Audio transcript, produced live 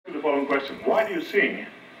following question. Why do you sing?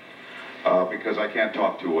 Because I can't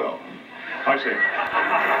talk too well. I see.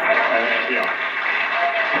 Yeah.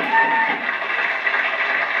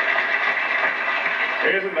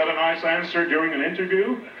 Isn't that a nice answer during an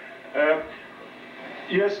interview?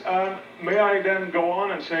 Yes, may I then go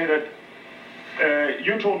on and say that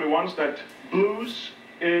you told me once that blues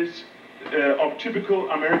is of typical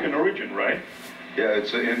American origin, right? Yeah,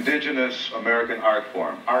 it's an indigenous American art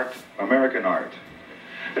form. American art.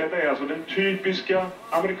 Detta är alltså den typiska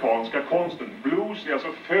amerikanska konsten. Blues är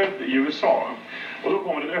alltså född i USA. Och då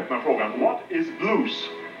kommer den öppna frågan. What is blues?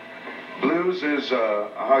 Blues is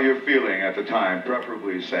how you're feeling at the time,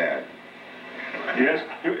 preferably sad. Yes,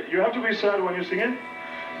 you have to be sad when you sing it?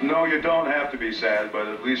 No, you don't have to be sad, but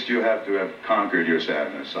at least you have to have conquered your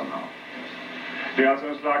sadness somehow. Det är alltså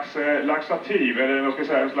en slags laxativ, eller vad ska jag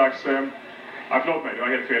säga, en slags... förlåt mig, det var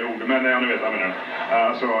helt fel ord, men jag vet vad jag menar.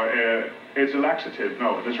 Alltså, it's a laxative,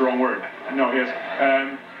 no, that's the wrong word. No, yes.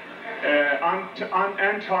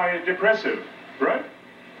 Antidepressive, right?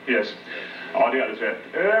 Yes. Ja, det är alldeles rätt.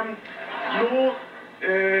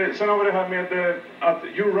 Sen har vi det här med att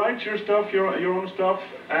you write your stuff, your own stuff,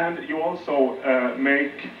 and you also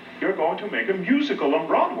you're going to make a musical on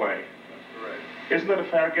Broadway. That's correct. Isn't that a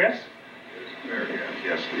fair guess? It's a fair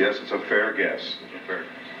guess. Yes, it's a fair guess. It's a fair guess.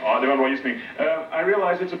 Ja, det var en bra gissning. I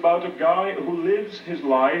realize it's about a guy who lives his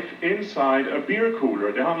life inside a beer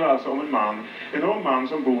cooler. Det handlar alltså om en ung man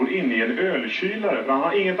som bor inne i en ölkylare. Han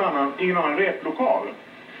har ingen annan replokal.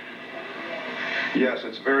 Yes,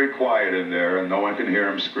 it's very quiet in there and no one can hear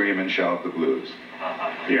him scream and shout the blues.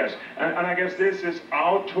 Yes, and I guess this is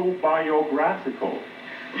autobiographical.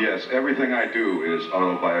 Yes, everything I do is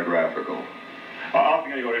autobiographical. Ja,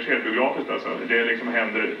 allting jag gör är självbiografiskt alltså. Det liksom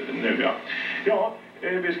händer nu, ja. Ja,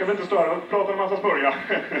 vi ska väl inte störa och prata en massa smörja.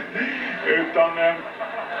 Utan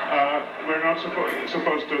we're not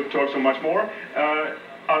supposed to talk so much more.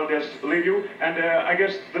 I'll just leave you. And I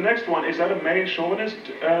guess the next one, is that a male chauvinist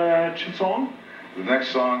song? The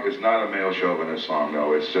next song is not a male chauvinist song,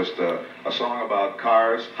 no. It's just a song about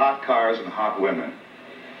cars, hot cars and hot women.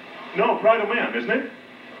 No, Pride of Man, isn't it?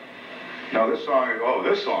 No, this song,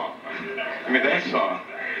 this song. I mean, that song.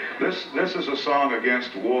 This is a song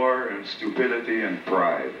against war and stupidity and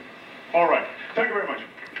pride. All right. Thank you very much.